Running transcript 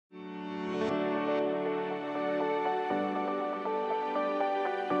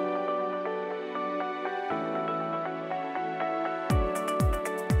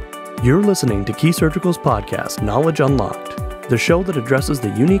You're listening to Key Surgical's podcast, Knowledge Unlocked, the show that addresses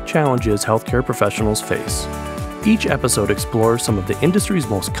the unique challenges healthcare professionals face. Each episode explores some of the industry's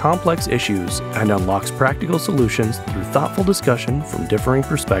most complex issues and unlocks practical solutions through thoughtful discussion from differing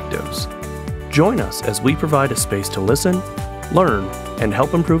perspectives. Join us as we provide a space to listen, learn, and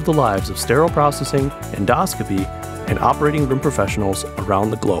help improve the lives of sterile processing, endoscopy, and operating room professionals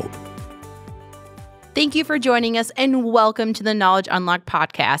around the globe. Thank you for joining us and welcome to the Knowledge Unlocked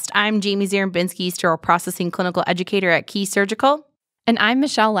podcast. I'm Jamie Zarambinski, sterile processing clinical educator at Key Surgical. And I'm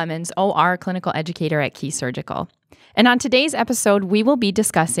Michelle Lemons, OR clinical educator at Key Surgical. And on today's episode, we will be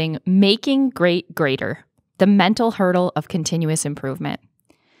discussing making great greater, the mental hurdle of continuous improvement.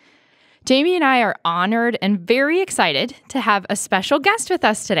 Jamie and I are honored and very excited to have a special guest with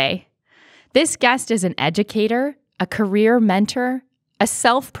us today. This guest is an educator, a career mentor, a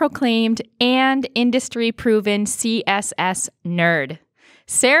self-proclaimed and industry-proven CSS nerd,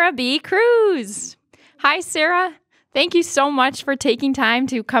 Sarah B. Cruz. Hi, Sarah. Thank you so much for taking time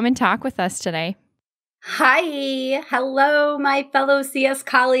to come and talk with us today. Hi. Hello, my fellow CS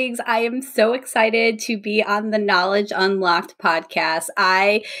colleagues. I am so excited to be on the Knowledge Unlocked podcast.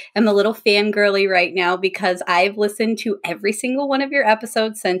 I am a little fangirly right now because I've listened to every single one of your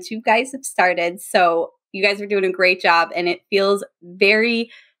episodes since you guys have started. So you guys are doing a great job, and it feels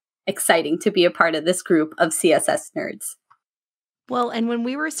very exciting to be a part of this group of CSS nerds. Well, and when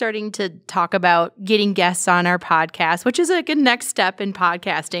we were starting to talk about getting guests on our podcast, which is a good next step in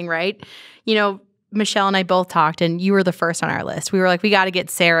podcasting, right? You know, Michelle and I both talked, and you were the first on our list. We were like, we got to get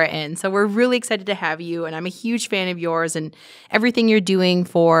Sarah in. So we're really excited to have you, and I'm a huge fan of yours and everything you're doing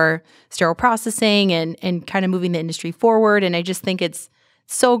for sterile processing and kind of moving the industry forward. And I just think it's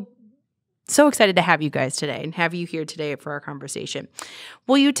so excited to have you guys today and have you here today for our conversation.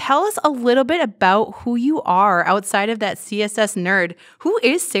 Will you tell us a little bit about who you are outside of that CSS nerd? Who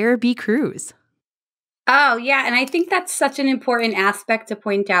is Sarah B. Cruz? Oh, yeah. And I think that's such an important aspect to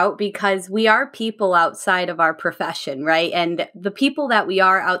point out because we are people outside of our profession, right? And the people that we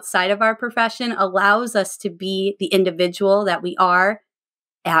are outside of our profession allows us to be the individual that we are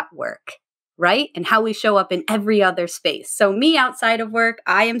at work, right? And how we show up in every other space. So me outside of work,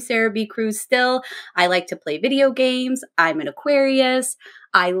 I am Sarah B. Cruz still. I like to play video games. I'm an Aquarius.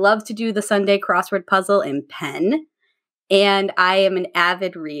 I love to do the Sunday crossword puzzle in pen. And I am an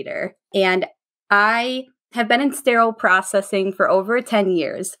avid reader. And I have been in sterile processing for over 10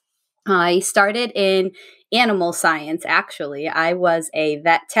 years. I started in animal science, actually. I was a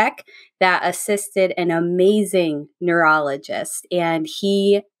vet tech that assisted an amazing neurologist, and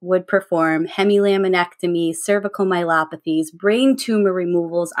he would perform hemilaminectomies, cervical myelopathies, brain tumor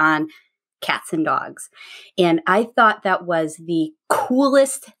removals on cats and dogs. And I thought that was the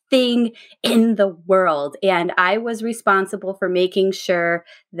coolest thing in the world. And I was responsible for making sure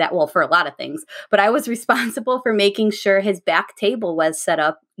that, well, for a lot of things, but I was responsible for making sure his back table was set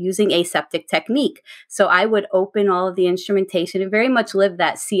up using aseptic technique. So I would open all of the instrumentation and very much live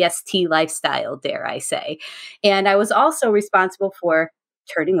that CST lifestyle, dare I say. And I was also responsible for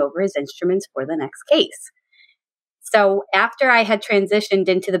turning over his instruments for the next case. So after I had transitioned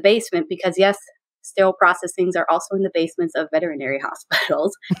into the basement, because yes, sterile processings are also in the basements of veterinary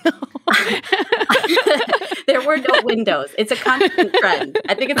hospitals. There were no windows. It's a constant trend.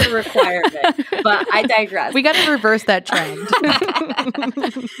 I think it's a requirement, but I digress. We got to reverse that trend.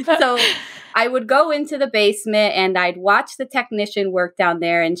 So I would go into the basement and I'd watch the technician work down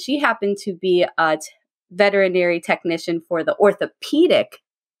there. And she happened to be a veterinary technician for the orthopedic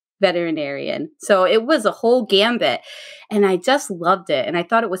veterinarian. So it was a whole gambit. And I just loved it. And I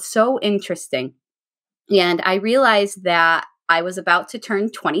thought it was so interesting. And I realized that I was about to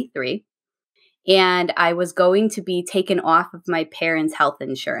turn 23 and I was going to be taken off of my parents' health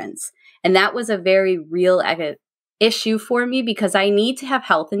insurance. And that was a very real issue for me because I need to have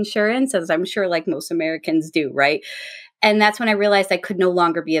health insurance, as I'm sure like most Americans do, right? And that's when I realized I could no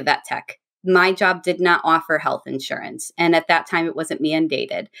longer be a vet tech. My job did not offer health insurance. And at that time, it wasn't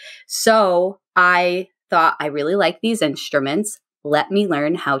mandated. So I thought, I really like these instruments. Let me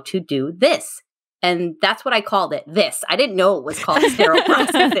learn how to do this. And that's what I called it, this. I didn't know it was called sterile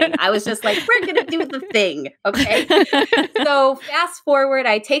processing. I was just like, we're going to do the thing, okay? So fast forward,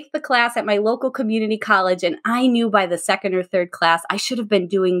 I take the class at my local community college, and I knew by the second or third class, I should have been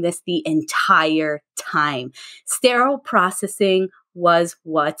doing this the entire time. Sterile processing was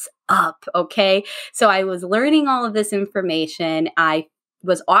what's up, okay? So I was learning all of this information. I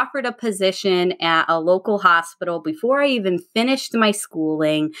was offered a position at a local hospital before I even finished my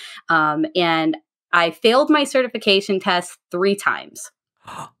schooling, and I failed my certification test 3 times.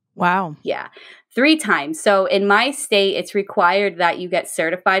 Wow. Yeah, 3 times. So in my state, it's required that you get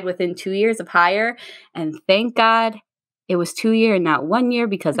certified within 2 years of hire. And thank God it was 2 years, not 1 year,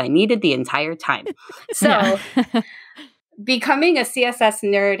 because I needed the entire time. So becoming a CSS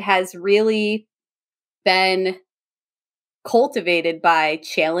nerd has really been cultivated by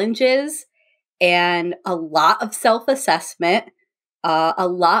challenges and a lot of self-assessment, a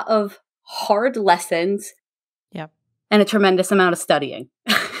lot of hard lessons, Yep. and a tremendous amount of studying.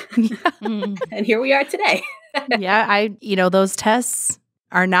 And here we are today. Yeah, those tests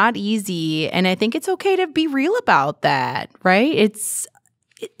are not easy, and I think it's okay to be real about that, right? It's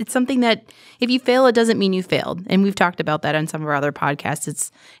something that if you fail, it doesn't mean you failed. And we've talked about that on some of our other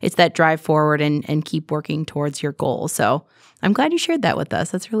podcasts. It's that drive forward and keep working towards your goal. So I'm glad you shared that with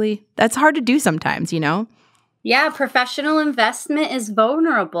us. That's hard to do sometimes, Yeah, professional investment is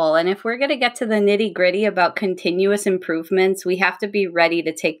vulnerable. And if we're going to get to the nitty gritty about continuous improvements, we have to be ready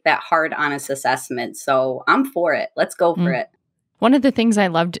to take that hard, honest assessment. So I'm for it. Let's go for it. One of the things I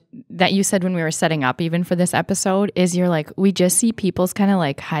loved that you said when we were setting up, even for this episode, is you're like, we just see people's kind of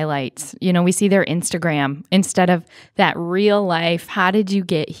like highlights. We see their Instagram instead of that real life. How did you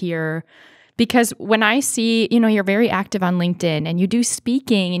get here? Because when I see, you're very active on LinkedIn and you do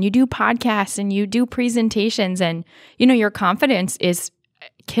speaking and you do podcasts and you do presentations and, your confidence is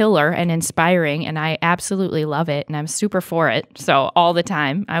killer and inspiring. And I absolutely love it. And I'm super for it. So all the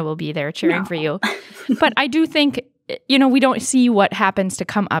time I will be there cheering for you. But I do think, we don't see what happens to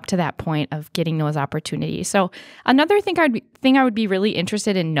come up to that point of getting those opportunities. So another thing I would be really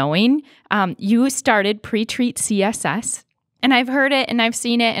interested in knowing, you started Pre-Treat CSS. And I've heard it and I've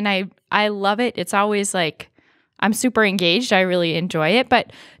seen it and I love it. It's always like, I'm super engaged. I really enjoy it.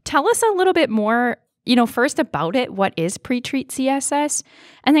 But tell us a little bit more, first about it. What is Pre-Treat CSS?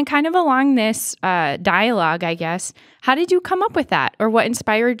 And then kind of along this dialogue, I guess, how did you come up with that? Or what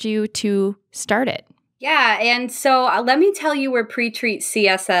inspired you to start it? Yeah, and so let me tell you where Pre-Treat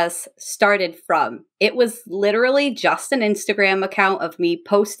CSS started from. It was literally just an Instagram account of me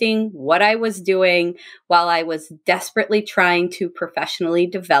posting what I was doing while I was desperately trying to professionally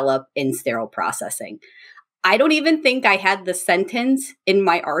develop in sterile processing. I don't even think I had the sentence in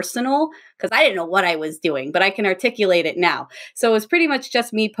my arsenal because I didn't know what I was doing, but I can articulate it now. So it was pretty much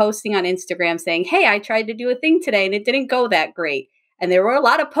just me posting on Instagram saying, hey, I tried to do a thing today and it didn't go that great. And there were a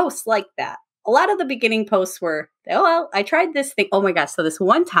lot of posts like that. A lot of the beginning posts were, oh, well, I tried this thing. Oh my gosh. So this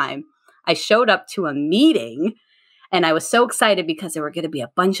one time I showed up to a meeting and I was so excited because there were going to be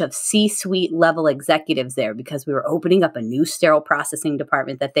a bunch of C-suite level executives there because we were opening up a new sterile processing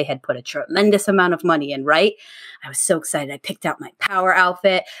department that they had put a tremendous amount of money in, right? I was so excited. I picked out my power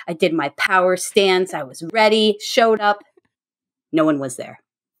outfit. I did my power stance. I was ready, showed up. No one was there.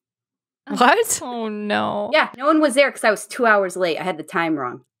 What? Oh, no. Yeah, no one was there because I was 2 hours late. I had the time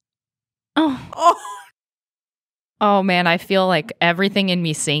wrong. Oh man, I feel like everything in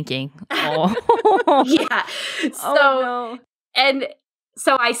me sinking. Oh. Yeah. So, and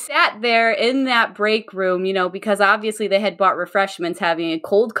so I sat there in that break room, because obviously they had bought refreshments, having a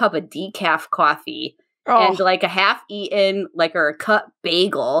cold cup of decaf coffee and like a half-eaten, or a cut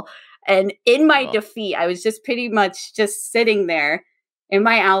bagel. And in my defeat, I was just pretty much just sitting there in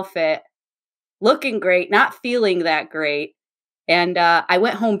my outfit, looking great, not feeling that great. And I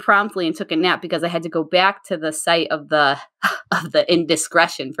went home promptly and took a nap because I had to go back to the site of the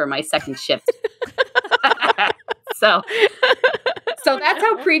indiscretion for my second shift. So that's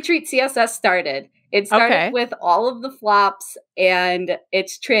how Pre-Treat CSS started. It started with all of the flops, and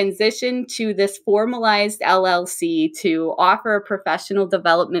it's transitioned to this formalized LLC to offer a professional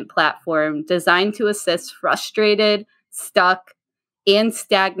development platform designed to assist frustrated, stuck, and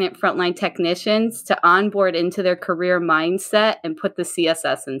stagnant frontline technicians to onboard into their career mindset and put the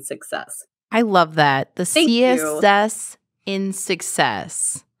CSS in success. I love that. The Thank CSS in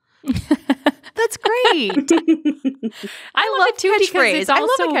success. That's great. I love it too because it's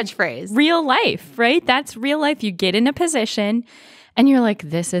also I love a catchphrase. Real life, right? That's real life. You get in a position and you're like,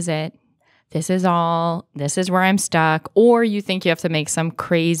 this is it. This is all. This is where I'm stuck. Or you think you have to make some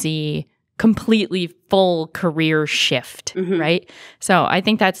crazy completely full career shift, right? So I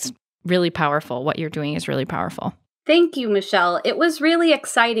think that's really powerful. What you're doing is really powerful. Thank you, Michelle. It was really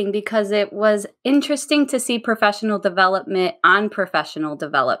exciting because it was interesting to see professional development on professional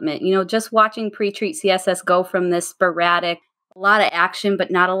development. Just watching Pre-Treat CSS go from this sporadic, a lot of action, but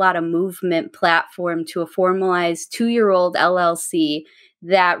not a lot of movement platform to a formalized 2-year-old LLC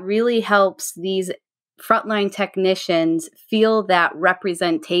that really helps these frontline technicians feel that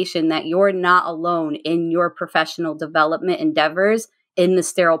representation that you're not alone in your professional development endeavors in the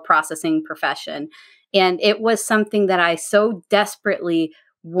sterile processing profession. And it was something that I so desperately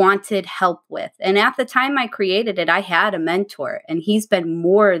wanted help with. And at the time I created it, I had a mentor, and he's done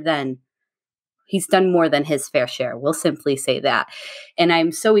more than his fair share. We'll simply say that. And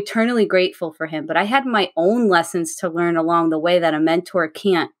I'm so eternally grateful for him. But I had my own lessons to learn along the way that a mentor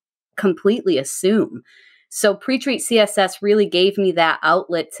can't completely assume. So Pre-Treat CSS really gave me that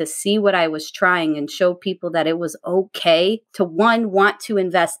outlet to see what I was trying and show people that it was okay to, one, want to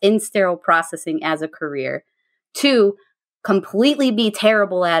invest in sterile processing as a career, two, completely be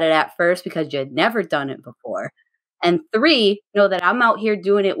terrible at it at first because you'd never done it before, and three, know that I'm out here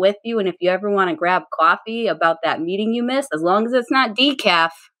doing it with you. And if you ever want to grab coffee about that meeting you missed, as long as it's not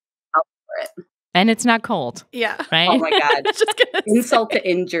decaf, I'll for it. And it's not cold. Yeah. Right? Oh my God. Insult to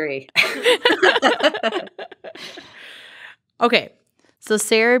injury. Okay. So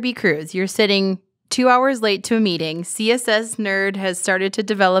Sarah B. Cruz, you're sitting 2 hours late to a meeting. CSS Nerd has started to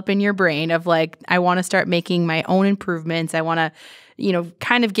develop in your brain of like, I want to start making my own improvements. I want to,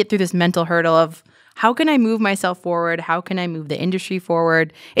 kind of get through this mental hurdle of how can I move myself forward? How can I move the industry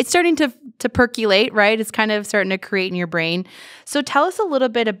forward? It's starting to percolate, right? It's kind of starting to create in your brain. So tell us a little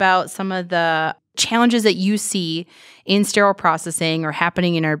bit about some of the challenges that you see in sterile processing or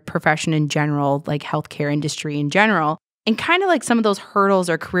happening in our profession in general, like healthcare industry in general, and kind of like some of those hurdles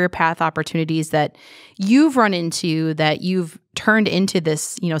or career path opportunities that you've run into that you've turned into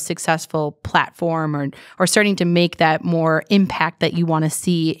this, successful platform or starting to make that more impact that you want to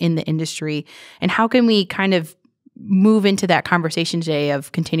see in the industry. And how can we kind of move into that conversation today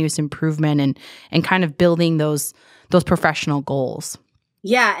of continuous improvement and kind of building those professional goals?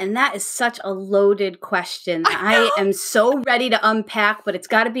 Yeah, and that is such a loaded question. I am so ready to unpack, but it's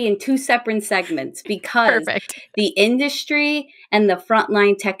got to be in two separate segments because the industry and the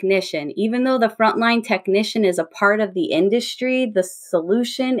frontline technician, even though the frontline technician is a part of the industry, the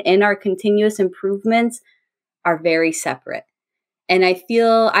solution in our continuous improvements are very separate. And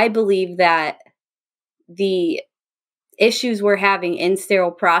I believe that the issues we're having in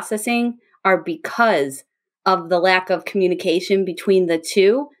sterile processing are because of the lack of communication between the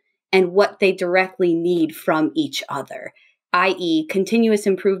two and what they directly need from each other, i.e. continuous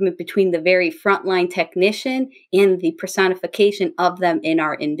improvement between the very frontline technician and the personification of them in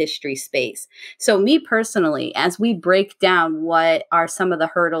our industry space. So me personally, as we break down what are some of the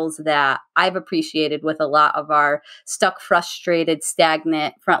hurdles that I've appreciated with a lot of our stuck, frustrated,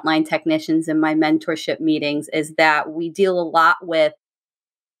 stagnant frontline technicians in my mentorship meetings, is that we deal a lot with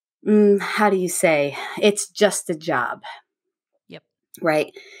how do you say? It's just a job. Yep.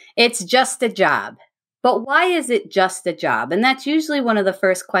 Right? It's just a job. But why is it just a job? And that's usually one of the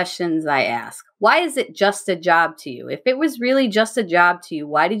first questions I ask. Why is it just a job to you? If it was really just a job to you,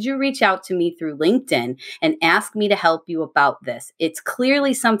 why did you reach out to me through LinkedIn and ask me to help you about this? It's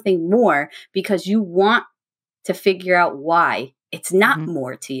clearly something more because you want to figure out why it's not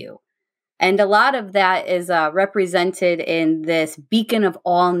more to you. And a lot of that is represented in this beacon of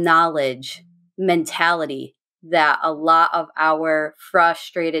all knowledge mentality that a lot of our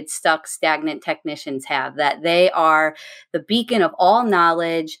frustrated, stuck, stagnant technicians have, that they are the beacon of all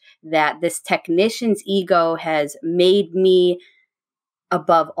knowledge, that this technician's ego has made me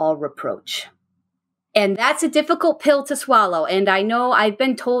above all reproach. And that's a difficult pill to swallow. And I know I've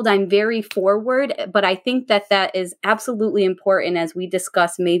been told I'm very forward, but I think that is absolutely important as we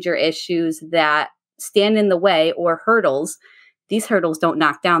discuss major issues that stand in the way or hurdles. These hurdles don't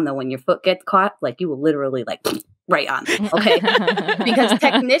knock down, though. When your foot gets caught, like you will literally right on. Okay. Because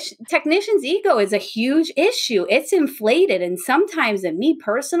technician's ego is a huge issue. It's inflated. And sometimes, and me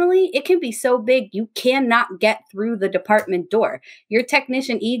personally, it can be so big you cannot get through the department door. Your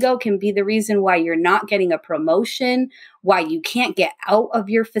technician ego can be the reason why you're not getting a promotion, why you can't get out of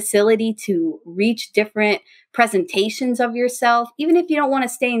your facility to reach different presentations of yourself. Even if you don't want to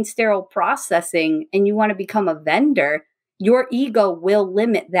stay in sterile processing and you want to become a vendor, your ego will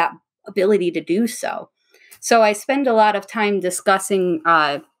limit that ability to do so. So I spend a lot of time discussing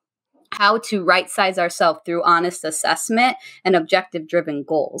how to right-size ourselves through honest assessment and objective-driven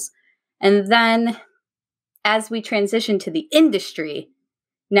goals. And then as we transition to the industry,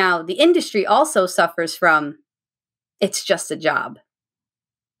 now the industry also suffers from it's just a job.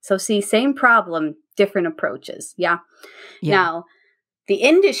 So see, same problem, different approaches. Yeah. Now, the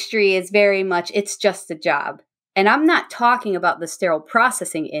industry is very much it's just a job. And I'm not talking about the sterile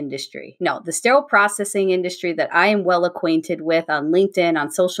processing industry. No, the sterile processing industry that I am well acquainted with on LinkedIn,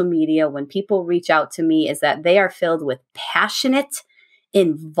 on social media, when people reach out to me, is that they are filled with passionate,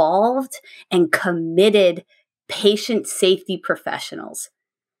 involved, and committed patient safety professionals.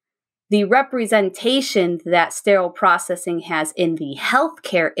 The representation that sterile processing has in the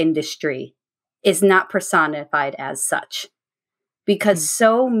healthcare industry is not personified as such. because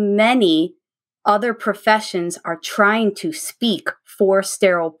so many other professions are trying to speak for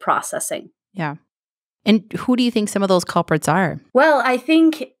sterile processing. Yeah. And who do you think some of those culprits are? Well,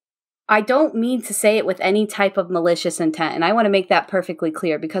 I don't mean to say it with any type of malicious intent, and I want to make that perfectly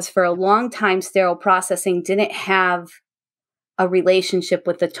clear, because for a long time, sterile processing didn't have a relationship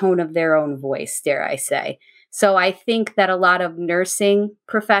with the tone of their own voice, dare I say. So I think that a lot of nursing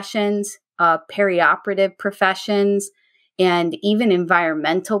professions, perioperative professions, and even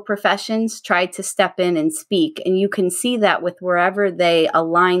environmental professions tried to step in and speak. And you can see that with wherever they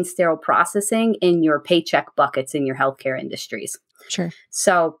align sterile processing in your paycheck buckets in your healthcare industries. Sure.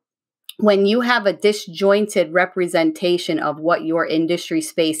 So when you have a disjointed representation of what your industry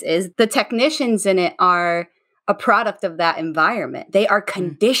space is, the technicians in it are a product of that environment. They are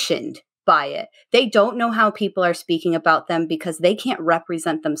conditioned by it. They don't know how people are speaking about them because they can't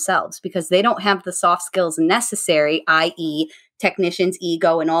represent themselves, because they don't have the soft skills necessary, i.e. technicians'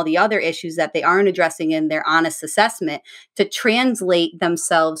 ego and all the other issues that they aren't addressing in their honest assessment, to translate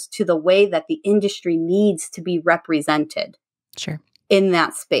themselves to the way that the industry needs to be represented. Sure. In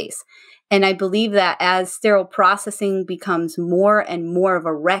that space. And I believe that as sterile processing becomes more and more of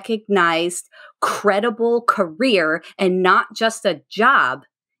a recognized, credible career and not just a job,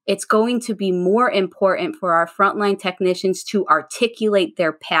 it's going to be more important for our frontline technicians to articulate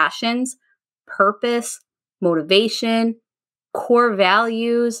their passions, purpose, motivation, core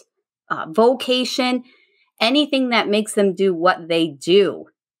values, vocation, anything that makes them do what they do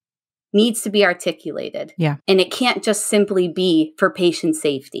needs to be articulated. Yeah. And it can't just simply be for patient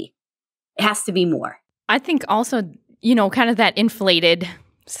safety. It has to be more. I think also, kind of that inflated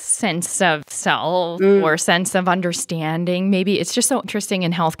sense of self or sense of understanding. Maybe it's just so interesting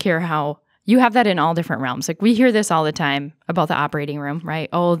in healthcare how you have that in all different realms. Like we hear this all the time about the operating room, right?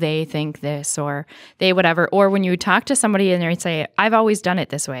 Oh, they think this or they whatever. Or when you talk to somebody and they say, I've always done it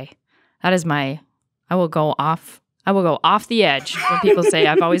this way. That is I will go off the edge when people say,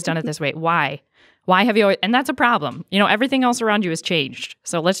 I've always done it this way. Why? Why have you always? And that's a problem. Everything else around you has changed.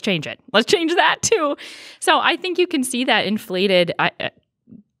 So let's change it. Let's change that too. So I think you can see that inflated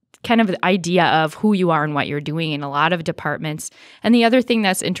kind of the idea of who you are and what you're doing in a lot of departments. And the other thing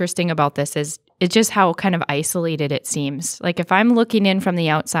that's interesting about this is just how kind of isolated it seems. Like if I'm looking in from the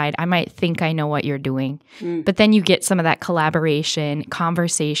outside, I might think I know what you're doing. But then you get some of that collaboration,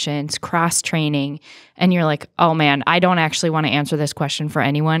 conversations, cross-training, and you're like, oh man, I don't actually want to answer this question for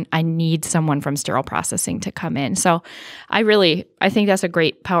anyone. I need someone from sterile processing to come in. So I think that's a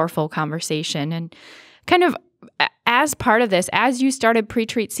great, powerful conversation. And kind of as part of this, as you started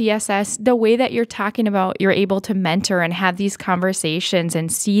Pre-Treat CSS, the way that you're talking about, you're able to mentor and have these conversations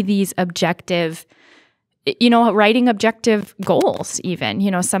and see these objective, writing objective goals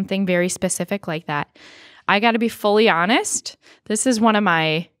even, something very specific like that. I got to be fully honest. This is one of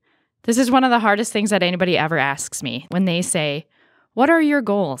the hardest things that anybody ever asks me when they say, what are your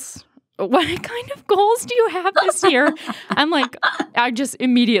goals? What kind of goals do you have this year? I'm like, I just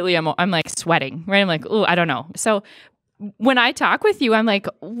immediately, I'm like sweating, right? I'm like, oh, I don't know. So when I talk with you, I'm like,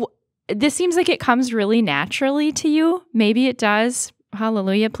 this seems like it comes really naturally to you. Maybe it does.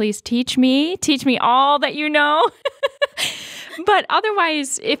 Hallelujah. Please teach me all that you know. But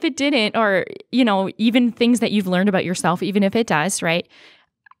otherwise, if it didn't, or, even things that you've learned about yourself, even if it does, right?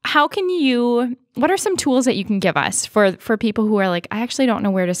 What are some tools that you can give us for people who are like, I actually don't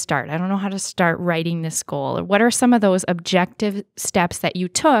know where to start. I don't know how to start writing this goal. Or what are some of those objective steps that you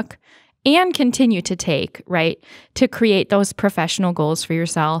took and continue to take, right, to create those professional goals for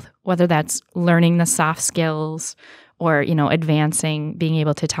yourself, whether that's learning the soft skills or, advancing, being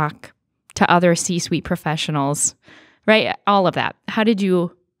able to talk to other C-suite professionals, right? All of that. How did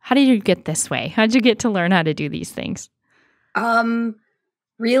you get this way? How did you get to learn how to do these things?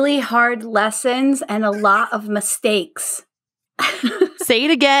 Really hard lessons and a lot of mistakes. Say it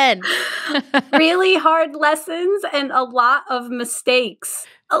again. Really hard lessons and a lot of mistakes.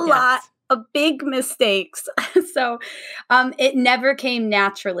 A lot of big mistakes. So it never came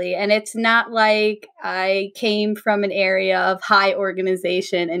naturally. And it's not like I came from an area of high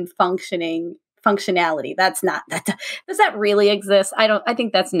organization and functionality. That's not that. Does that really exist? I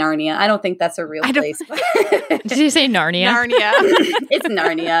think that's Narnia. I don't think that's a real place. Did you say Narnia? Narnia. It's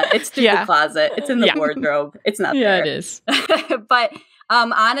Narnia. It's through the closet. It's in the wardrobe. It's not there. Yeah, it is. But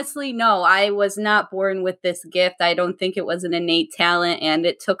honestly, no, I was not born with this gift. I don't think it was an innate talent. And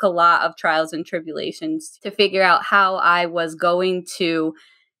it took a lot of trials and tribulations to figure out how I was going to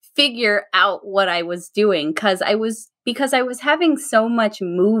figure out what I was doing, because I was having so much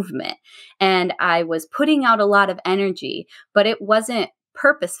movement and I was putting out a lot of energy, but it wasn't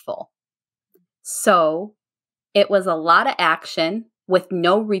purposeful. So it was a lot of action with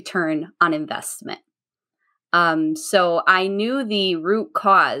no return on investment. So I knew the root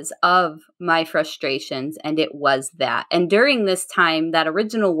cause of my frustrations, and it was that. And during this time, that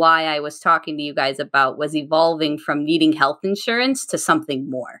original why I was talking to you guys about was evolving from needing health insurance to something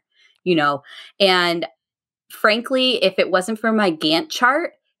more, and frankly, if it wasn't for my Gantt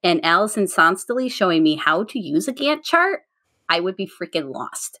chart and Allison Sonstally showing me how to use a Gantt chart, I would be freaking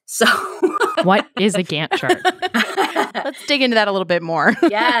lost. So what is a Gantt chart? Let's dig into that a little bit more.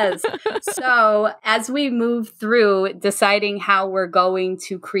 Yes. So as we move through deciding how we're going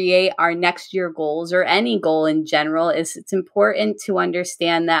to create our next year goals or any goal in general, it's important to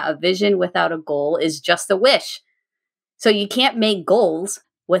understand that a vision without a goal is just a wish. So you can't make goals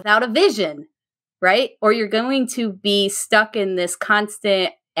without a vision, right? Or you're going to be stuck in this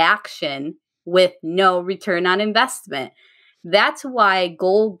constant action with no return on investment. That's why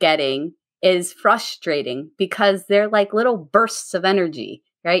goal getting is frustrating, because they're like little bursts of energy,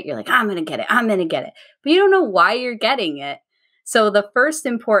 right? You're like, I'm going to get it. I'm going to get it. But you don't know why you're getting it. So the first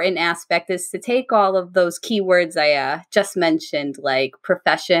important aspect is to take all of those keywords I just mentioned, like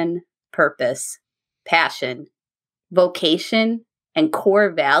profession, purpose, passion, vocation, and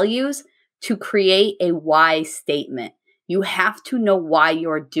core values, to create a why statement. You have to know why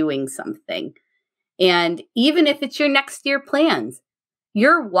you're doing something. And even if it's your next year plans,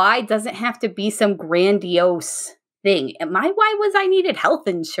 your why doesn't have to be some grandiose thing. And my why was I needed health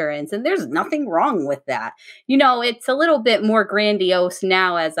insurance, and there's nothing wrong with that. It's a little bit more grandiose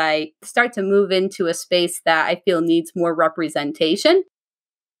now as I start to move into a space that I feel needs more representation.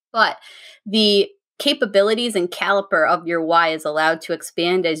 But the capabilities and caliper of your why is allowed to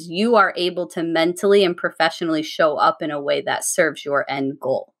expand as you are able to mentally and professionally show up in a way that serves your end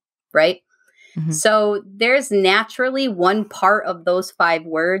goal, right? Mm-hmm. So there's naturally one part of those 5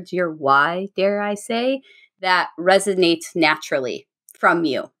 words, your why, dare I say, that resonates naturally from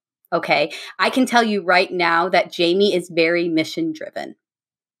you. Okay. I can tell you right now that Jamie is very mission driven.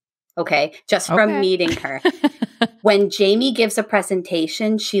 Okay. Just from meeting her. When Jamie gives a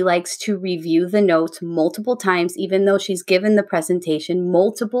presentation, she likes to review the notes multiple times, even though she's given the presentation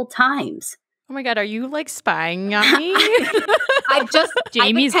multiple times. Oh my God, are you like spying on me?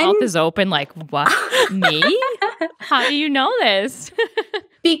 Jamie's mouth is open like, what? Me? How do you know this?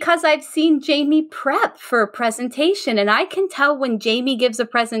 Because I've seen Jamie prep for a presentation, and I can tell when Jamie gives a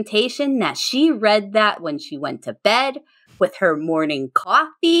presentation that she read that when she went to bed, with her morning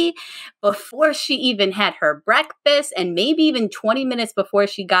coffee, before she even had her breakfast, and maybe even 20 minutes before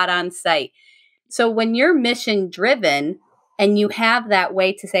she got on site. So when you're mission driven and you have that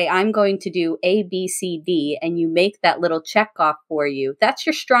way to say, I'm going to do A, B, C, D, and you make that little check off for you, that's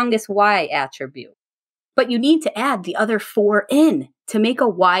your strongest why attribute. But you need to add the other 4 in to make a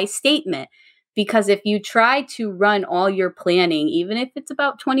why statement. Because if you try to run all your planning, even if it's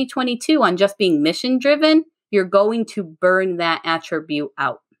about 2022 on just being mission driven, you're going to burn that attribute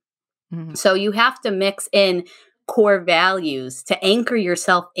out. Mm-hmm. So you have to mix in core values to anchor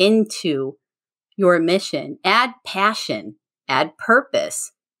yourself into your mission. Add passion, add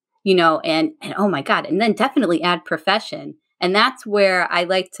purpose, and oh my God, and then definitely add profession. And that's where I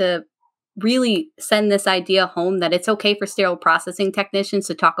like to really send this idea home that it's okay for sterile processing technicians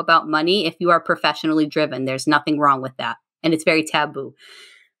to talk about money if you are professionally driven. There's nothing wrong with that. And it's very taboo.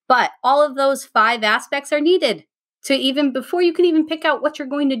 But all of those 5 aspects are needed to even before you can even pick out what you're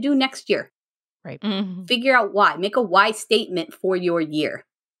going to do next year. Right. Mm-hmm. Figure out why. Make a why statement for your year.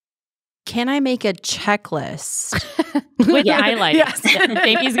 Can I make a checklist? With highlights. Yes.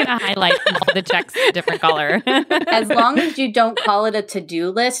 Jamie's going to highlight all the checks a different color. As long as you don't call it a to-do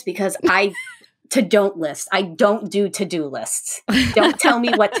list, because I don't do to-do lists. Don't tell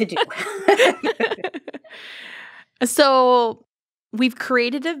me what to do. So we've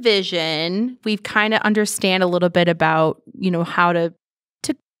created a vision. We've kind of understand a little bit about, how to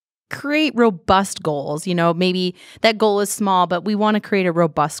create robust goals. Maybe that goal is small, but we want to create a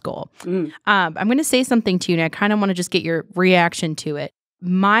robust goal. I'm going to say something to you, and I kind of want to just get your reaction to it.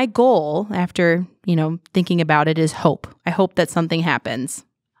 My goal, after, thinking about it, is hope. I hope that something happens.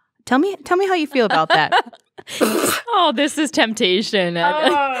 Tell me how you feel about that. Oh, this is temptation.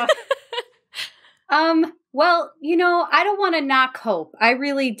 Well, I don't want to knock hope. I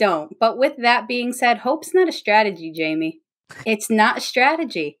really don't. But with that being said, hope's not a strategy, Jamie. It's not a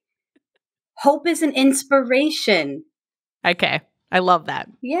strategy. Hope is an inspiration. Okay. I love that.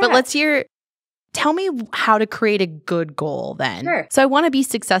 Yeah. But tell me how to create a good goal then. Sure. So I want to be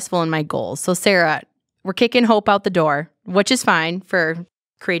successful in my goals. So Sarah, we're kicking hope out the door, which is fine for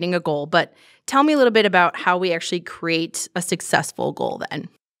creating a goal. But tell me a little bit about how we actually create a successful goal then.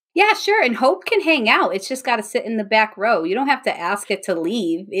 Yeah, sure. And hope can hang out. It's just got to sit in the back row. You don't have to ask it to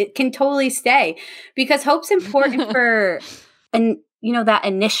leave. It can totally stay because hope's important for that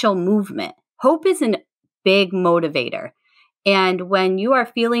initial movement. Hope is a big motivator. And when you are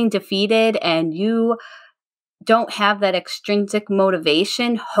feeling defeated and you don't have that extrinsic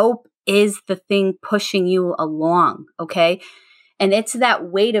motivation, hope is the thing pushing you along, okay? And it's that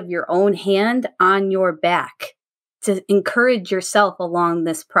weight of your own hand on your back to encourage yourself along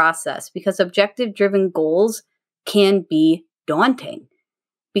this process, because objective-driven goals can be daunting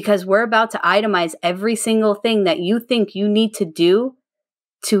because we're about to itemize every single thing that you think you need to do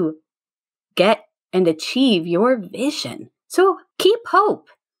to get and achieve your vision. So keep hope.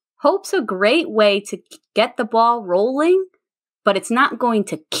 Hope's a great way to get the ball rolling, but it's not going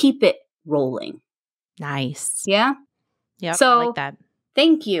to keep it rolling. Nice. Yeah? Yeah, So, I like that.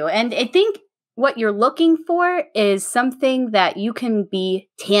 Thank you. And I think what you're looking for is something that you can be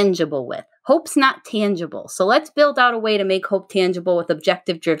tangible with. Hope's not tangible. So let's build out a way to make hope tangible with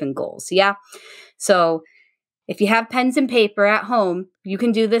objective-driven goals. Yeah? So if you have pens and paper at home, you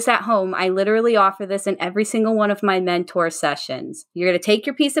can do this at home. I literally offer this in every single one of my mentor sessions. You're going to take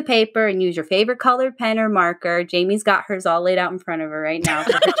your piece of paper and use your favorite colored pen or marker. Jamie's got hers all laid out in front of her right now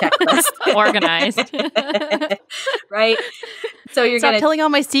for her checklist. Organized. Right? So you're Stop telling all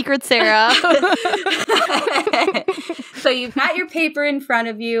my secrets, Sarah. So you've got your paper in front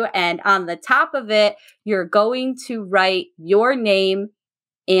of you, and on the top of it, you're going to write your name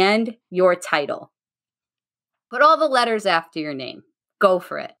and your title. Put all the letters after your name. Go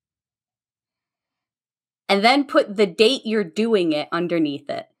for it. And then put the date you're doing it underneath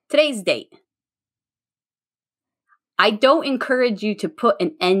it. Today's date. I don't encourage you to put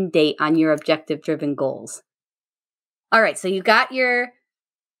an end date on your objective-driven goals. All right, so you got your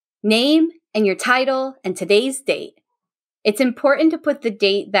name and your title and today's date. It's important to put the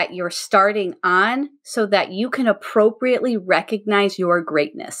date that you're starting on so that you can appropriately recognize your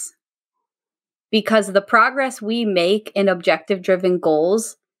greatness. Because the progress we make in objective-driven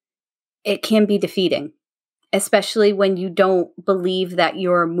goals, it can be defeating, especially when you don't believe that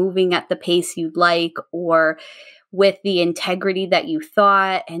you're moving at the pace you'd like or with the integrity that you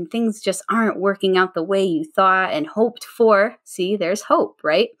thought, and things just aren't working out the way you thought and hoped for. See, there's hope,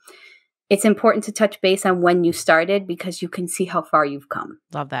 right? It's important to touch base on when you started because you can see how far you've come.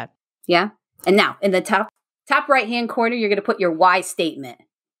 Love that. Yeah? And now, in the top right-hand corner, you're going to put your why statement.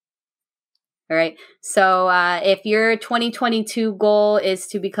 All right. So if your 2022 goal is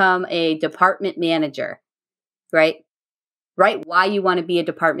to become a department manager, right? Write why you want to be a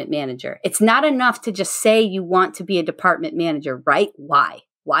department manager. It's not enough to just say you want to be a department manager. Write why.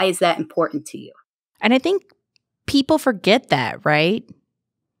 Why is that important to you? And I think people forget that, right?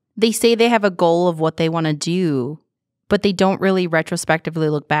 They say they have a goal of what they want to do, but they don't really retrospectively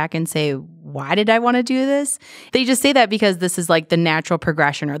look back and say, why did I want to do this? They just say that because this is like the natural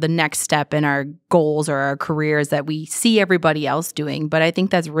progression or the next step in our goals or our careers that we see everybody else doing. But I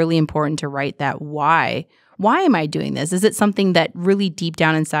think that's really important to write that why. Why am I doing this? Is it something that really deep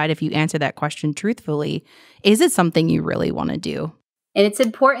down inside, if you answer that question truthfully, is it something you really want to do? And it's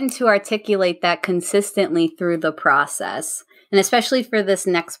important to articulate that consistently through the process. And especially for this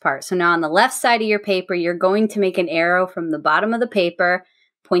next part. So now on the left side of your paper, you're going to make an arrow from the bottom of the paper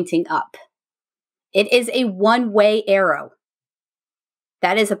pointing up. It is a one-way arrow.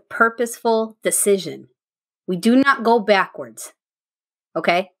 That is a purposeful decision. We do not go backwards.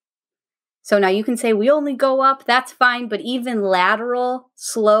 Okay? So now you can say we only go up. That's fine. But even lateral,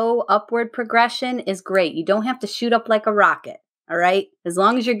 slow upward progression is great. You don't have to shoot up like a rocket. All right? As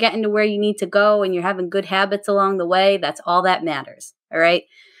long as you're getting to where you need to go and you're having good habits along the way, that's all that matters. All right?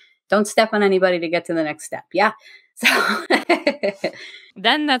 Don't step on anybody to get to the next step. Yeah? So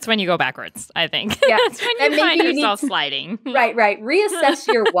then that's when you go backwards, I think. Yeah. That's when you find yourself sliding. Right. Reassess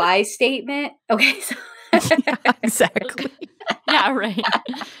your why statement. Okay. So Yeah, exactly. Yeah, right.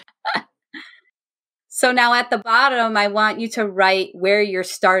 So now at the bottom, I want you to write where you're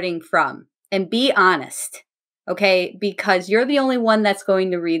starting from and be honest. Okay, because you're the only one that's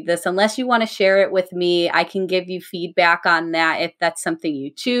going to read this. Unless you want to share it with me, I can give you feedback on that if that's something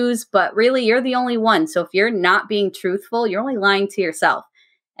you choose. But really, you're the only one. So if you're not being truthful, you're only lying to yourself.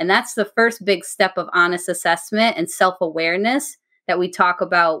 And that's the first big step of honest assessment and self-awareness that we talk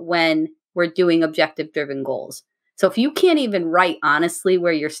about when we're doing objective-driven goals. So if you can't even write honestly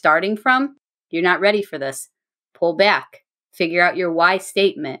where you're starting from, you're not ready for this. Pull back, figure out your why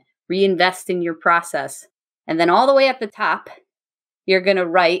statement, reinvest in your process. And then all the way at the top, you're going to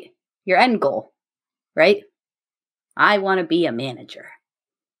write your end goal, right? I want to be a manager.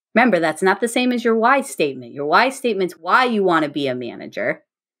 Remember, that's not the same as your why statement. Your why statement's why you want to be a manager.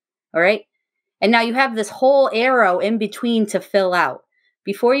 All right. And now you have this whole arrow in between to fill out.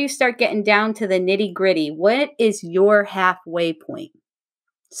 Before you start getting down to the nitty gritty, what is your halfway point?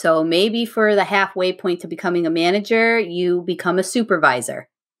 So maybe for the halfway point to becoming a manager, you become a supervisor.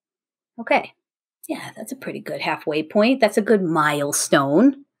 Okay. Yeah, that's a pretty good halfway point. That's a good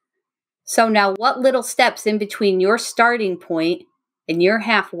milestone. So now what little steps in between your starting point and your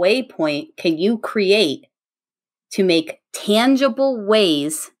halfway point can you create to make tangible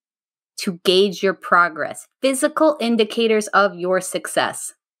ways to gauge your progress? Physical indicators of your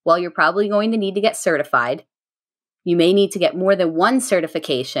success. Well, you're probably going to need to get certified. You may need to get more than one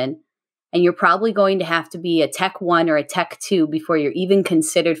certification, and you're probably going to have to be a Tech 1 or a Tech 2 before you're even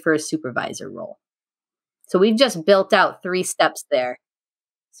considered for a supervisor role. So we've just built out 3 steps there.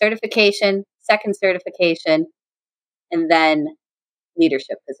 Certification, second certification, and then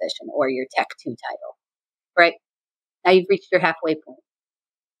leadership position or your Tech 2 title, right? Now you've reached your halfway point.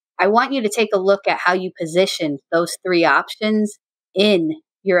 I want you to take a look at how you position those 3 options in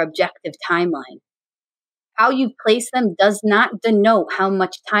your objective timeline. How you place them does not denote how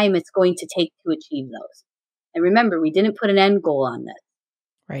much time it's going to take to achieve those. And remember, we didn't put an end goal on this.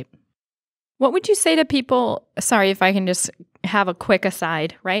 Right. What would you say to people? Sorry, if I can just have a quick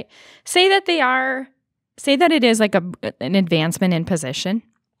aside, right? Say that it is like an advancement in position.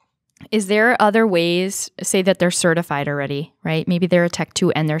 Is there other ways, say that they're certified already, right? Maybe they're a Tech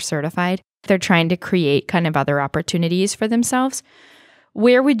 2 and they're certified. They're trying to create kind of other opportunities for themselves.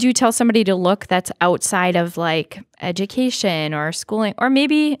 Where would you tell somebody to look that's outside of like education or schooling, or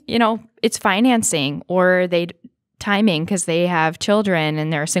maybe, it's financing or timing because they have children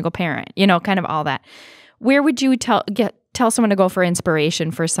and they're a single parent, kind of all that. Where would you tell someone to go for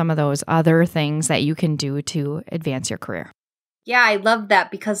inspiration for some of those other things that you can do to advance your career? Yeah, I love that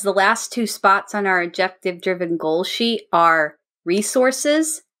because the last 2 spots on our objective-driven goal sheet are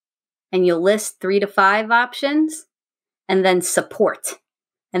resources, and you'll list 3 to 5 options, and then support.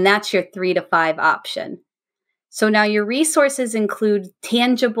 And that's your 3 to 5 option. So now your resources include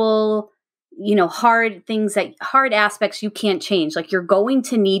tangible, hard aspects you can't change. Like you're going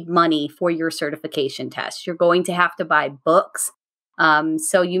to need money for your certification test. You're going to have to buy books.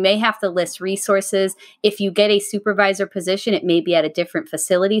 So you may have to list resources. If you get a supervisor position, it may be at a different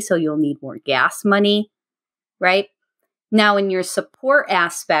facility, so you'll need more gas money, right? Now, in your support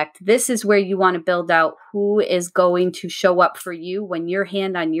aspect, this is where you want to build out who is going to show up for you when your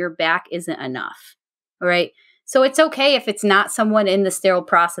hand on your back isn't enough, all right? So it's okay if it's not someone in the sterile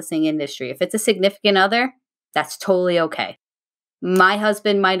processing industry. If it's a significant other, that's totally okay. My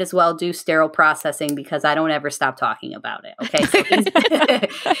husband might as well do sterile processing because I don't ever stop talking about it. Okay.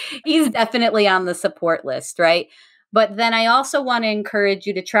 So he's definitely on the support list, right? But then I also want to encourage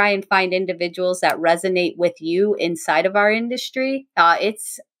you to try and find individuals that resonate with you inside of our industry.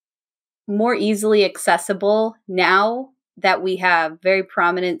 It's more easily accessible now that we have very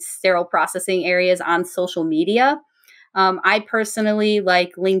prominent sterile processing areas on social media. I personally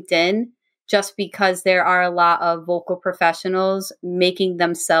like LinkedIn, just because there are a lot of vocal professionals making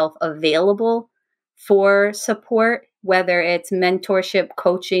themselves available for support, whether it's mentorship,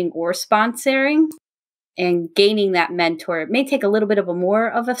 coaching, or sponsoring. And gaining that mentor, it may take a little bit of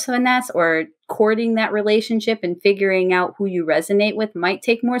more of a finesse, or courting that relationship and figuring out who you resonate with might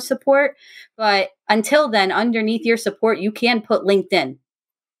take more support. But until then, underneath your support, you can put LinkedIn.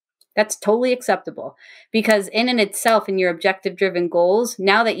 That's totally acceptable because in and itself, in your objective-driven goals,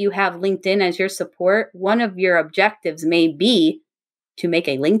 now that you have LinkedIn as your support, one of your objectives may be to make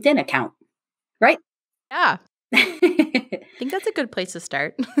a LinkedIn account, right? Yeah. I think that's a good place to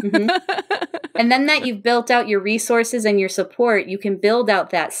start. Mm-hmm. And then that you've built out your resources and your support, you can build out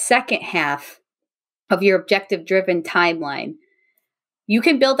that second half of your objective-driven timeline. You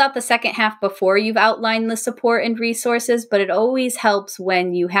can build out the second half before you've outlined the support and resources, but it always helps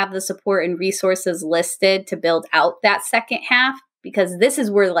when you have the support and resources listed to build out that second half, because this is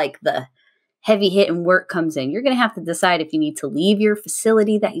where like the heavy hitting work comes in. You're going to have to decide if you need to leave your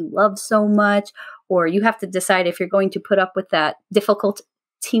facility that you love so much, or you have to decide if you're going to put up with that difficult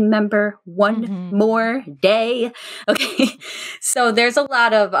team member one more day. Okay. So there's a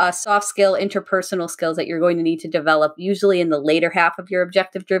lot of soft skill, interpersonal skills that you're going to need to develop, usually in the later half of your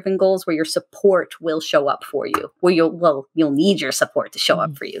objective driven goals, where your support will show up for you, where you'll need your support to show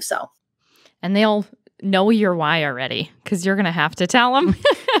up for you. So, and they'll know your why already, because you're going to have to tell them,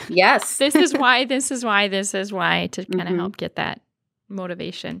 yes, this is why, this is why, this is why, to kind of help get that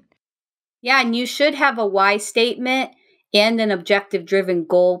motivation. Yeah. And you should have a why statement and an objective-driven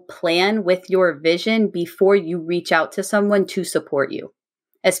goal plan with your vision before you reach out to someone to support you.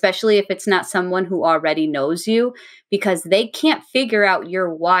 especially if it's not someone who already knows you, because they can't figure out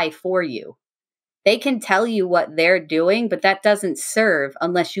your why for you. They can tell you what they're doing, but that doesn't serve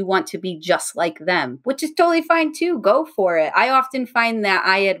unless you want to be just like them, which is totally fine too. Go for it. I often find that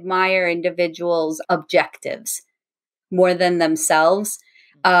I admire individuals' objectives more than themselves,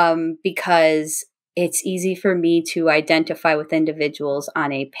 because it's easy for me to identify with individuals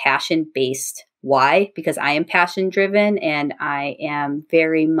on a passion-based why, because I am passion-driven and I am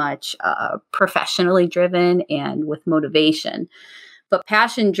very much professionally driven and with motivation. But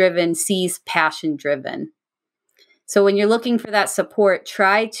passion-driven sees passion-driven. So when you're looking for that support,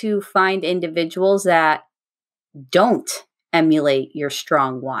 try to find individuals that don't emulate your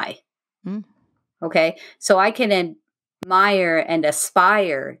strong why. Okay? So I can admire and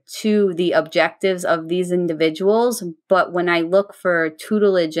aspire to the objectives of these individuals, but when I look for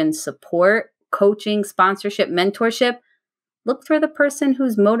tutelage and support, coaching, sponsorship, mentorship, look for the person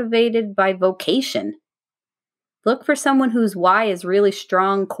who's motivated by vocation. Look for someone whose why is really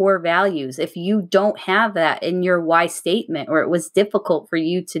strong core values. If you don't have that in your why statement, or it was difficult for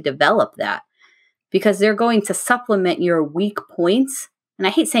you to develop that, because they're going to supplement your weak points. And I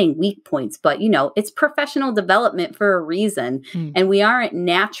hate saying weak points, but it's professional development for a reason. And we aren't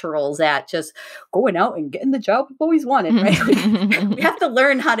naturals at just going out and getting the job we've always wanted, right? We have to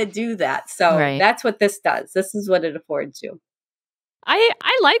learn how to do that. So That's what this does. This is what it affords you.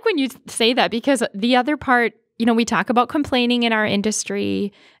 I like when you say that, because the other part, we talk about complaining in our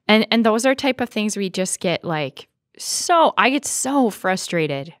industry, and those are type of things we just get I get so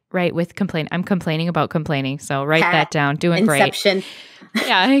frustrated, right, with complaint. I'm complaining about complaining. So write that down. Doing Inception. Great.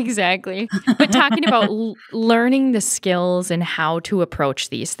 Yeah, exactly. But talking about learning the skills and how to approach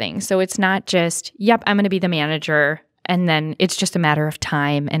these things. So it's not just, yep, I'm going to be the manager, and then it's just a matter of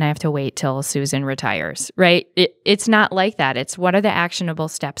time and I have to wait till Susan retires, right? It's not like that. It's what are the actionable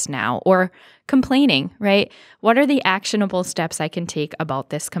steps now? Or complaining, right? What are the actionable steps I can take about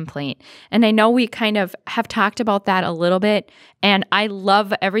this complaint? And I know we kind of have talked about that a little bit, and I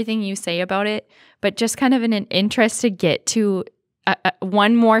love everything you say about it, but just kind of in an interest to get to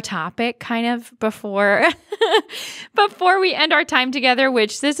one more topic kind of before we end our time together,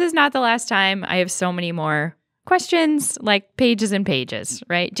 which this is not the last time. I have so many more questions, like pages and pages,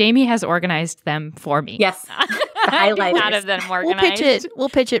 right? Jamie has organized them for me. Yes. I do not have them organized. We'll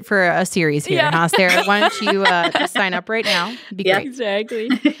pitch it for a series here, huh, Sarah? Why don't you just sign up right now? It'd be great. Exactly.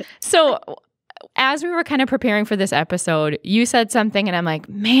 So as we were kind of preparing for this episode, you said something and I'm like,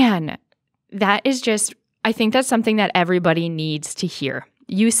 man, I think that's something that everybody needs to hear.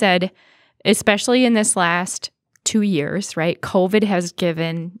 You said, especially in this last 2 years, right? COVID has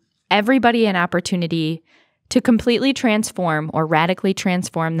given everybody an opportunity to completely transform or radically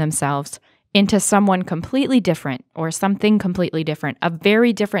transform themselves into someone completely different or something completely different, a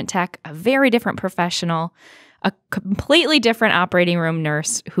very different tech, a very different professional, a completely different operating room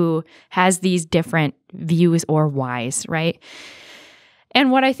nurse who has these different views or whys, right? And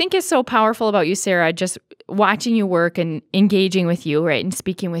what I think is so powerful about you, Sarah, just watching you work and engaging with you, right, and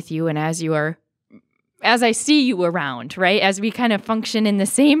speaking with you, and as I see you around, right, as we kind of function in the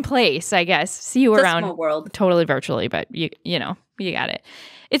same place, I guess, see you around, small world, totally virtually, but you got it.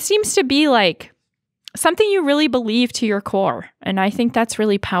 It seems to be like something you really believe to your core, and I think that's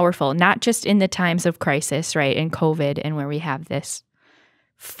really powerful. Not just in the times of crisis, right, and COVID, and where we have this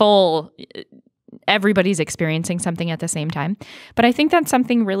full. Everybody's experiencing something at the same time. But I think that's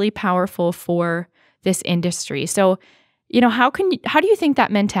something really powerful for this industry. So, how do you think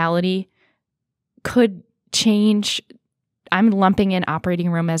that mentality could change? I'm lumping in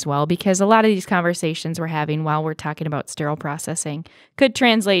operating room as well, because a lot of these conversations we're having while we're talking about sterile processing could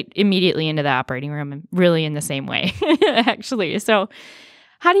translate immediately into the operating room, and really in the same way, actually. So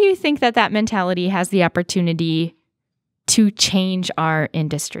how do you think that mentality has the opportunity to change our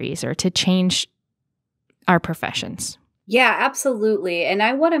industries or to change our professions? Yeah, absolutely. And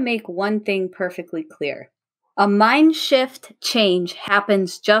I want to make one thing perfectly clear. A mind shift change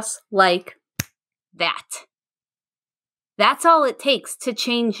happens just like that. That's all it takes to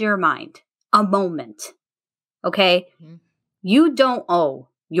change your mind. A moment. Okay? Mm-hmm. You don't owe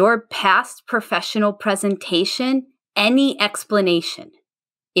your past professional presentation any explanation.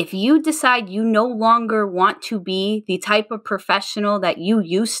 If you decide you no longer want to be the type of professional that you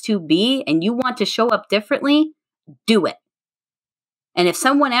used to be and you want to show up differently, do it. And if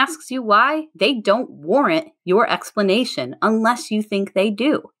someone asks you why, they don't warrant your explanation unless you think they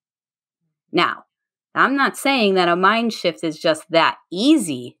do. Now, I'm not saying that a mind shift is just that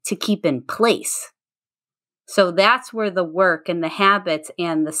easy to keep in place. So that's where the work and the habits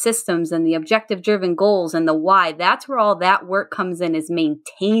and the systems and the objective-driven goals and the why, that's where all that work comes in, is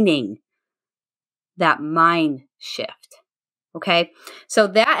maintaining that mind shift. Okay? So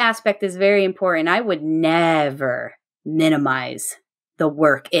that aspect is very important. I would never minimize the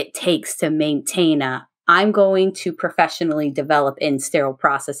work it takes to maintain I'm going to professionally develop in sterile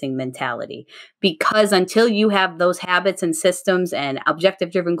processing mentality, because until you have those habits and systems and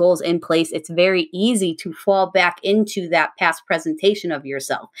objective-driven goals in place, it's very easy to fall back into that past presentation of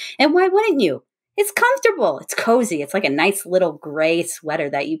yourself. And why wouldn't you? It's comfortable. It's cozy. It's like a nice little gray sweater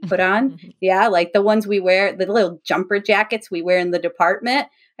that you put on. Yeah, like the ones we wear, the little jumper jackets we wear in the department.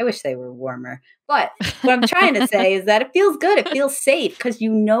 I wish they were warmer. But what I'm trying to say is that it feels good. It feels safe because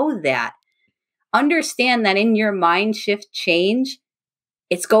you know that. Understand that in your mind shift change,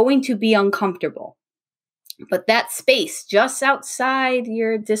 it's going to be uncomfortable. But that space just outside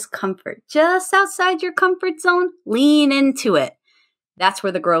your discomfort, just outside your comfort zone, lean into it. That's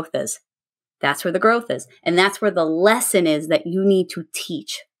where the growth is. That's where the growth is. And that's where the lesson is that you need to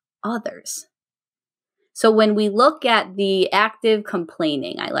teach others. So when we look at the active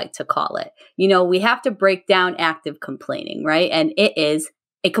complaining, I like to call it, we have to break down active complaining, right? And it is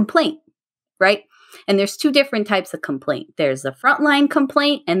a complaint. Right? And there's two different types of complaint. There's the frontline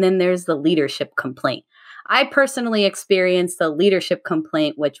complaint, and then there's the leadership complaint. I personally experienced the leadership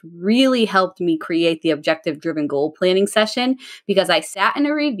complaint, which really helped me create the objective-driven goal planning session, because I sat in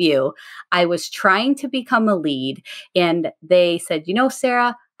a review. I was trying to become a lead, and they said,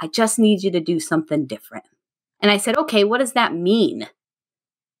 Sarah, I just need you to do something different. And I said, okay, what does that mean?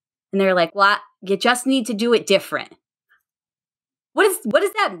 And they're like, well, you just need to do it different. What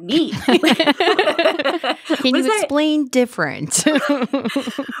does that mean? Can you explain different?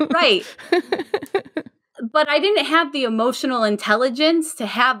 Right. But I didn't have the emotional intelligence to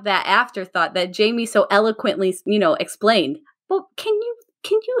have that afterthought that Jamie so eloquently, explained. Well, can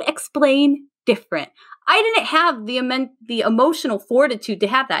you explain different? I didn't have the emotional fortitude to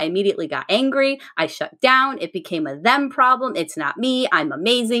have that. I immediately got angry. I shut down. It became a them problem. It's not me. I'm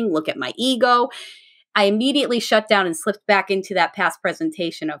amazing. Look at my ego. I immediately shut down and slipped back into that past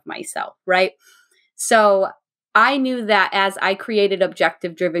presentation of myself, right? So I knew that as I created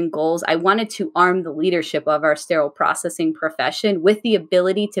objective-driven goals, I wanted to arm the leadership of our sterile processing profession with the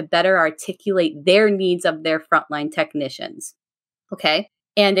ability to better articulate their needs of their frontline technicians, okay?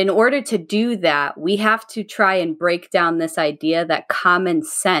 And in order to do that, we have to try and break down this idea that common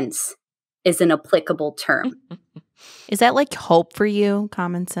sense is an applicable term. Is that like hope for you,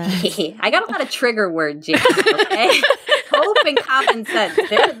 common sense? I got a lot of trigger words, James, okay? Hope and common sense.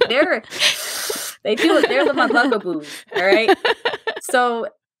 They're my bugaboos, all right? So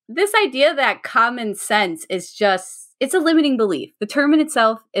this idea that common sense is it's a limiting belief. The term in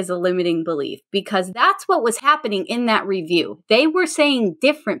itself is a limiting belief, because that's what was happening in that review. They were saying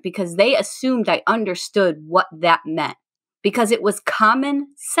different because they assumed I understood what that meant, because it was common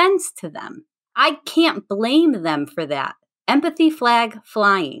sense to them. I can't blame them for that. Empathy flag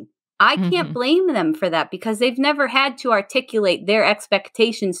flying. I can't blame them for that, because they've never had to articulate their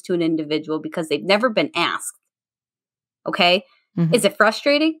expectations to an individual because they've never been asked. Okay? Mm-hmm. Is it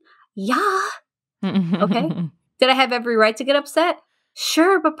frustrating? Yeah. Okay. Did I have every right to get upset?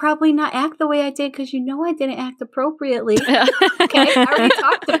 Sure, but probably not act the way I did, because I didn't act appropriately. Okay, I already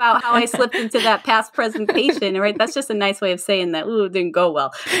talked about how I slipped into that past presentation, right? That's just a nice way of saying that, it didn't go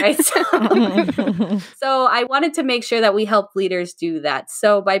well, right? So I wanted to make sure that we help leaders do that.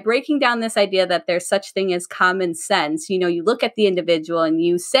 So by breaking down this idea that there's such thing as common sense, you look at the individual and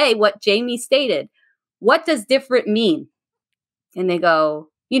you say what Jamie stated. What does different mean? And they go,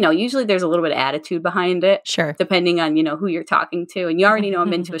 usually there's a little bit of attitude behind it. Sure. Depending on, who you're talking to. And you already know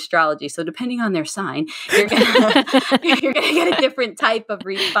I'm into astrology. So depending on their sign, you're gonna get a different type of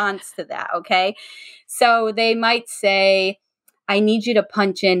response to that, okay? So they might say, I need you to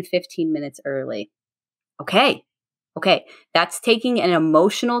punch in 15 minutes early. Okay. That's taking an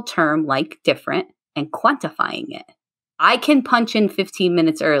emotional term like different and quantifying it. I can punch in 15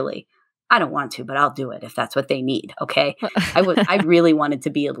 minutes early. I don't want to, but I'll do it if that's what they need, okay? I really wanted to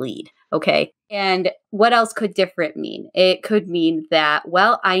be a lead, okay? And what else could different mean? It could mean that,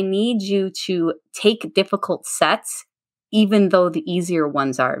 I need you to take difficult sets even though the easier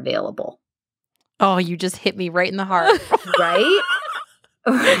ones are available. Oh, you just hit me right in the heart. Right?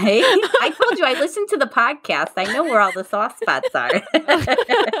 Right? I told you I listened to the podcast. I know where all the soft spots are.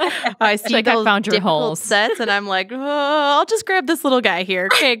 I see like I those found your difficult holes. sets, and I'm like, oh, I'll just grab this little guy here.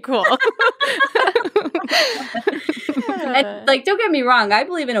 Okay, cool. And, like, don't get me wrong. I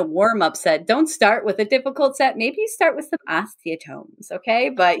believe in a warm-up set. Don't start with a difficult set. Maybe you start with some osteotomes, okay?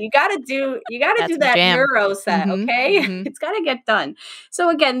 But you got to do That's my that jam. neuro set, Mhm, okay? mhm. It's got to get done. So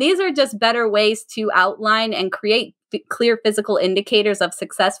again, these are just better ways to outline and create clear physical indicators of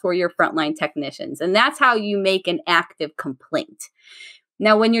success for your frontline technicians. And that's how you make an active complaint.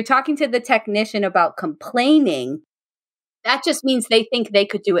 Now, when you're talking to the technician about complaining, that just means they think they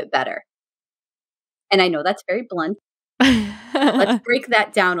could do it better. And I know that's very blunt. Let's break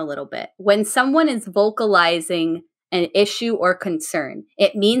that down a little bit. When someone is vocalizing an issue or concern,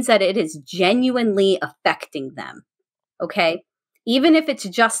 it means that it is genuinely affecting them. Okay? Even if it's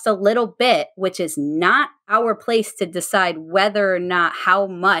just a little bit, which is not our place to decide whether or not how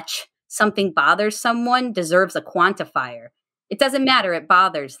much something bothers someone deserves a quantifier. It doesn't matter. It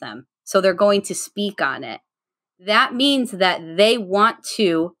bothers them. So they're going to speak on it. That means that they want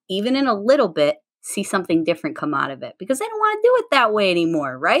to, even in a little bit, see something different come out of it because they don't want to do it that way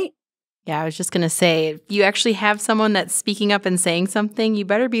anymore, right? Yeah, I was just going to say, if you actually have someone that's speaking up and saying something, you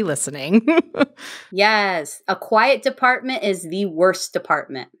better be listening. Yes. A quiet department is the worst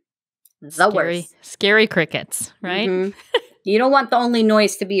department. The worst. Scary crickets, right? Mhm. You don't want the only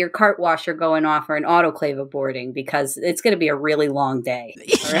noise to be your cart washer going off or an autoclave aborting because it's going to be a really long day.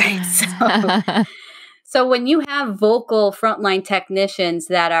 All right. So when you have vocal frontline technicians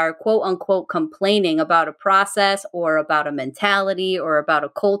that are quote unquote complaining about a process or about a mentality or about a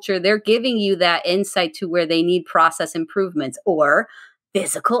culture, they're giving you that insight to where they need process improvements or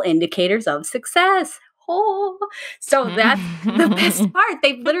physical indicators of success. Oh, so that's the best part.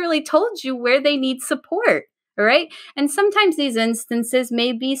 They've literally told you where they need support. All right. And sometimes these instances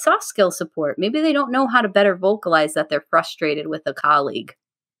may be soft skill support. Maybe they don't know how to better vocalize that they're frustrated with a colleague.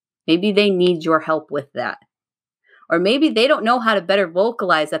 Maybe they need your help with that. Or maybe they don't know how to better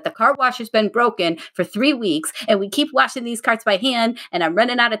vocalize that the cart washer's been broken for 3 weeks and we keep washing these carts by hand and I'm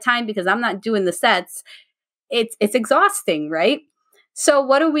running out of time because I'm not doing the sets. It's exhausting, right? So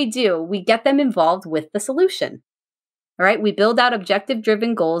what do? We get them involved with the solution. All right. We build out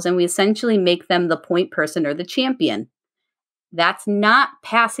objective-driven goals and we essentially make them the point person or the champion. That's not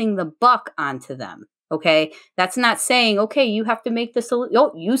passing the buck onto them. Okay. That's not saying, okay, you have to make the solution.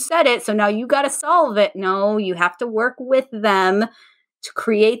 Oh, you said it. So now you got to solve it. No, you have to work with them to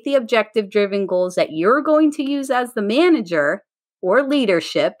create the objective driven goals that you're going to use as the manager or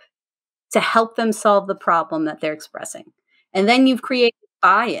leadership to help them solve the problem that they're expressing. And then you've created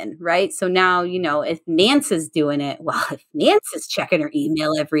buy-in, right? So now, if Nance is doing it, well, if Nance is checking her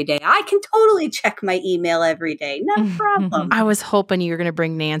email every day, I can totally check my email every day. No problem. I was hoping you were going to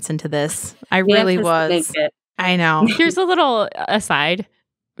bring Nance into this. I really was. I know. Here's a little aside.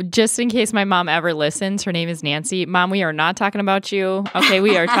 Just in case my mom ever listens, her name is Nancy. Mom, we are not talking about you. Okay,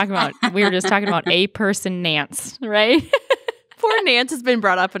 we are just talking about a person, Nance, right? Poor Nance has been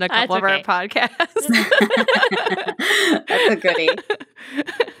brought up in a couple of our podcasts. That's a goodie.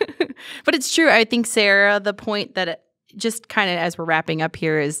 But it's true. I think, Sarah, the point that just kind of as we're wrapping up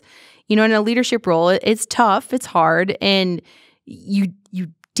here is, in a leadership role, it's tough, it's hard, and you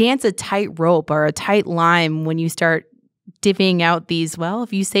dance a tight rope or a tight line when you start divvying out these, well,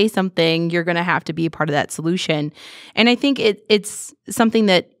 if you say something, you're going to have to be a part of that solution. And I think it's something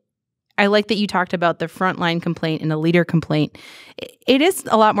that I like that you talked about the frontline complaint and the leader complaint. It is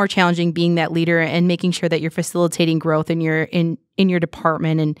a lot more challenging being that leader and making sure that you're facilitating growth in your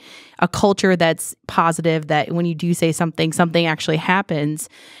department and a culture that's positive, that when you do say something actually happens,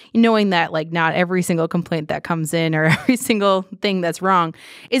 knowing that like not every single complaint that comes in or every single thing that's wrong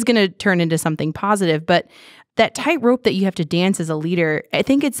is going to turn into something positive. But that tightrope that you have to dance as a leader, I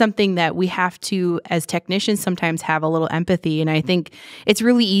think it's something that we have to, as technicians, sometimes have a little empathy. And I think it's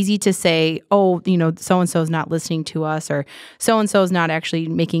really easy to say, oh, so-and-so is not listening to us, or so-and-so is not actually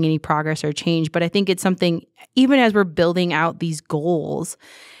making any progress or change. But I think it's something, even as we're building out these goals,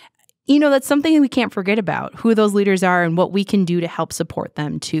 that's something that we can't forget about, who those leaders are and what we can do to help support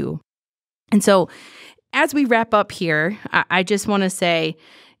them too. And so as we wrap up here, I just want to say,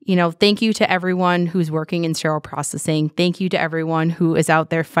 thank you to everyone who's working in sterile processing. Thank you to everyone who is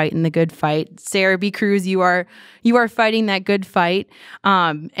out there fighting the good fight. Sarah B. Cruz, you are fighting that good fight.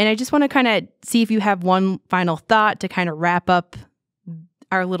 And I just want to kind of see if you have one final thought to kind of wrap up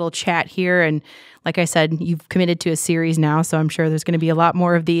our little chat here. And like I said, you've committed to a series now, so I'm sure there's going to be a lot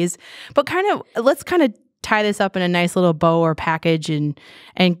more of these. But let's kind of tie this up in a nice little bow or package and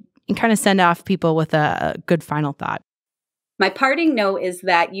kind of send off people with a good final thought. My parting note is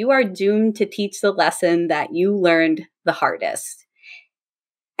that you are doomed to teach the lesson that you learned the hardest.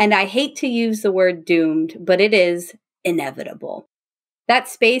 And I hate to use the word doomed, but it is inevitable. That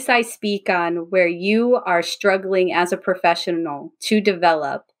space I speak on where you are struggling as a professional to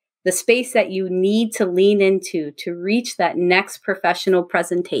develop, the space that you need to lean into to reach that next professional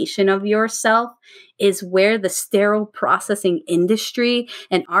presentation of yourself, is where the sterile processing industry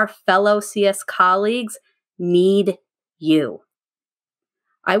and our fellow CS colleagues need you.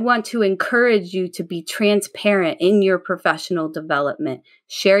 I want to encourage you to be transparent in your professional development.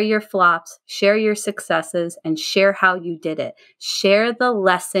 Share your flops, share your successes, and share how you did it. Share the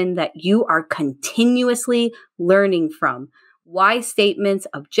lesson that you are continuously learning from. Why statements,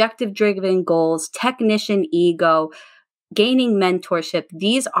 objective-driven goals, technician ego, gaining mentorship.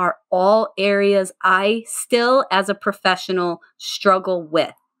 These are all areas I still, as a professional, struggle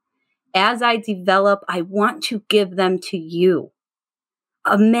with. As I develop, I want to give them to you.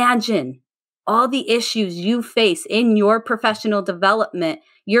 Imagine all the issues you face in your professional development,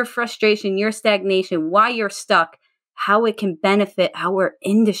 your frustration, your stagnation, why you're stuck, how it can benefit our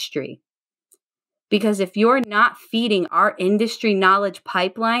industry. Because if you're not feeding our industry knowledge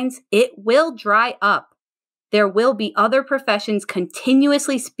pipelines, it will dry up. There will be other professions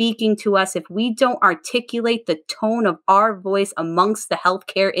continuously speaking to us if we don't articulate the tone of our voice amongst the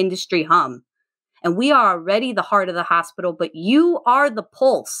healthcare industry hum. And we are already the heart of the hospital, but you are the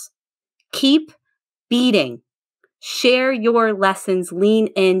pulse. Keep beating. Share your lessons. Lean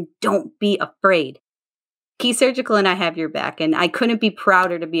in. Don't be afraid. Key Surgical and I have your back, and I couldn't be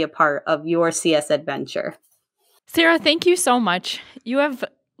prouder to be a part of your CS adventure. Sarah, thank you so much. You have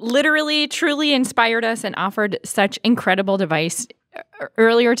literally, truly inspired us and offered such incredible advice.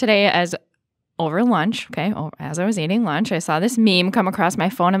 Earlier today, as I was eating lunch, I saw this meme come across my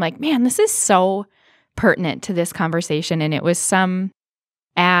phone. I'm like, man, this is so pertinent to this conversation. And it was some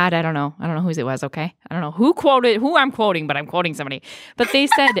ad. I don't know whose it was. Okay. I don't know who I'm quoting, but I'm quoting somebody. But they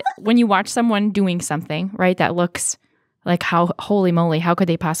said, when you watch someone doing something, right, that looks like, holy moly, how could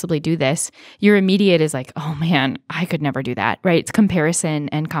they possibly do this? Your immediate is like, oh man, I could never do that, right? It's comparison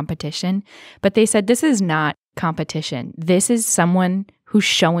and competition. But they said, this is not competition. This is someone who's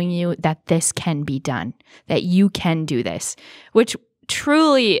showing you that this can be done, that you can do this, which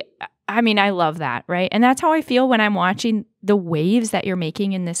truly, I mean, I love that, right? And that's how I feel when I'm watching the waves that you're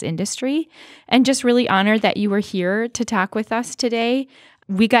making in this industry, and just really honored that you were here to talk with us today.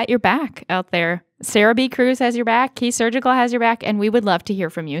 We got your back out there. Sarah B. Cruz has your back. Key Surgical has your back, and we would love to hear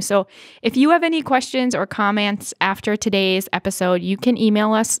from you. So if you have any questions or comments after today's episode, you can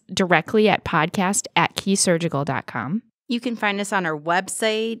email us directly at podcast@keysurgical.com. You can find us on our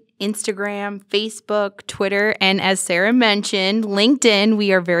website, Instagram, Facebook, Twitter, and as Sarah mentioned, LinkedIn.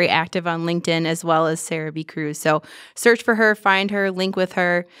 We are very active on LinkedIn as well as Sarah B. Cruz. So search for her, find her, link with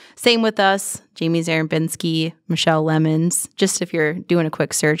her. Same with us, Jamie Zarabinski, Michelle Lemons. Just if you're doing a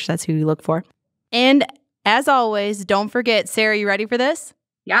quick search, that's who you look for. And as always, don't forget, Sarah, you ready for this?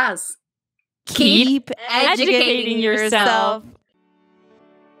 Yes. Keep educating yourself.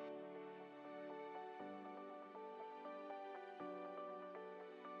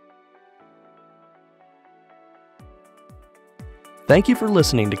 Thank you for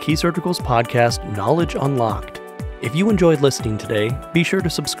listening to Key Surgical's podcast, Knowledge Unlocked. If you enjoyed listening today, be sure to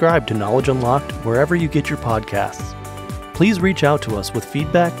subscribe to Knowledge Unlocked wherever you get your podcasts. Please reach out to us with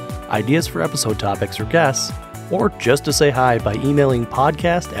feedback, ideas for episode topics or guests, or just to say hi by emailing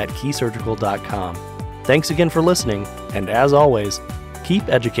podcast@keysurgical.com. Thanks again for listening, and as always, keep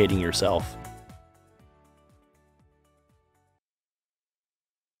educating yourself.